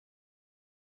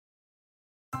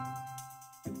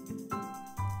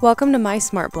Welcome to My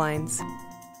Smart Blinds.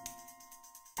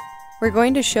 We're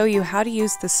going to show you how to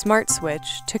use the Smart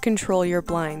Switch to control your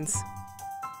blinds.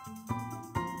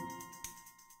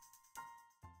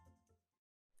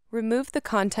 Remove the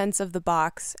contents of the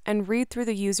box and read through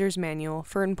the user's manual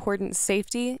for important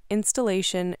safety,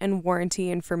 installation, and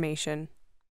warranty information.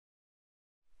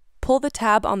 Pull the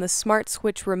tab on the Smart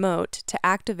Switch remote to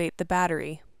activate the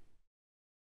battery.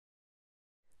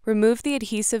 Remove the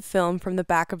adhesive film from the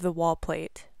back of the wall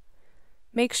plate.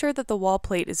 Make sure that the wall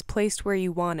plate is placed where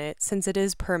you want it, since it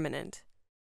is permanent.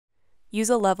 Use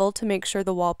a level to make sure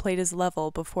the wall plate is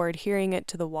level before adhering it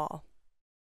to the wall.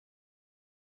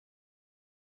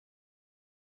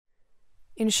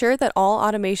 Ensure that all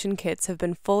automation kits have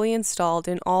been fully installed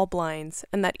in all blinds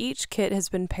and that each kit has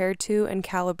been paired to and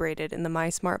calibrated in the My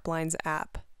Smart Blinds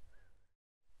app.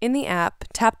 In the app,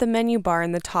 tap the menu bar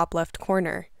in the top left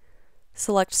corner.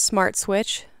 Select Smart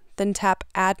Switch, then tap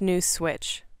Add New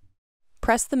Switch.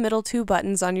 Press the middle two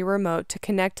buttons on your remote to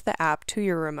connect the app to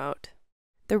your remote.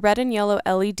 The red and yellow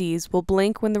LEDs will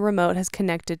blink when the remote has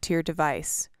connected to your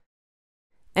device.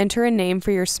 Enter a name for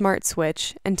your Smart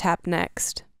Switch and tap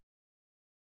Next.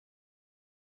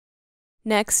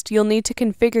 Next, you'll need to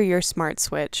configure your Smart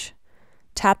Switch.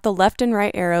 Tap the left and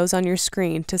right arrows on your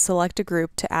screen to select a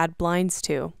group to add blinds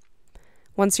to.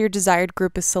 Once your desired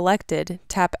group is selected,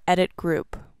 tap Edit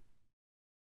Group.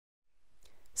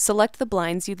 Select the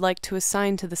blinds you'd like to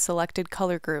assign to the selected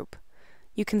color group.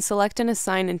 You can select and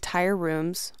assign entire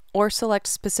rooms, or select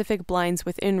specific blinds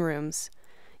within rooms.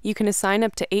 You can assign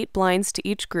up to 8 blinds to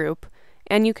each group,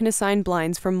 and you can assign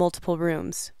blinds for multiple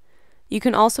rooms. You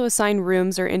can also assign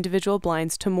rooms or individual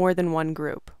blinds to more than one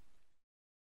group.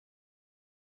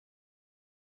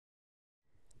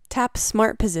 Tap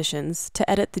Smart Positions to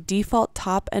edit the default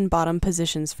top and bottom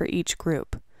positions for each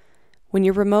group. When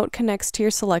your remote connects to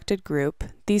your selected group,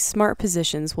 these smart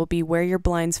positions will be where your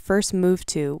blinds first move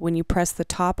to when you press the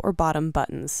top or bottom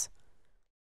buttons.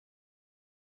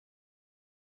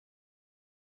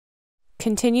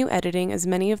 Continue editing as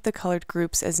many of the colored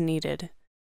groups as needed.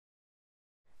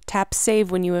 Tap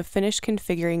Save when you have finished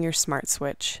configuring your Smart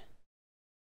Switch.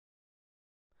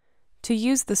 To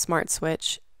use the Smart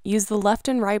Switch, use the left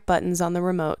and right buttons on the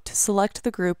remote to select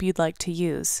the group you'd like to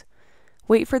use.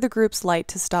 Wait for the group's light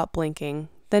to stop blinking,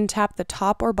 then tap the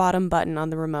top or bottom button on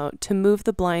the remote to move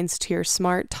the blinds to your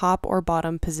smart top or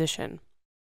bottom position.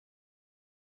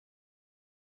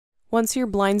 Once your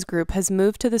blinds group has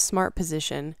moved to the smart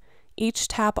position, each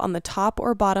tap on the top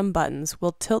or bottom buttons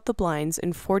will tilt the blinds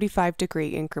in 45-degree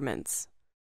increments.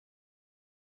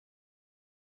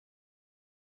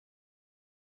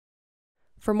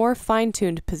 For more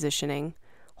fine-tuned positioning,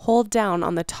 hold down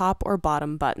on the top or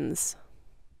bottom buttons.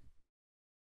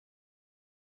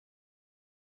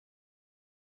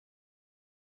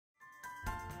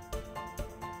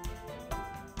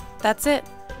 That's it.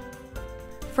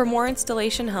 For more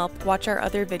installation help, watch our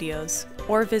other videos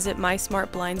or visit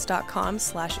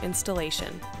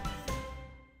mysmartblinds.com/installation.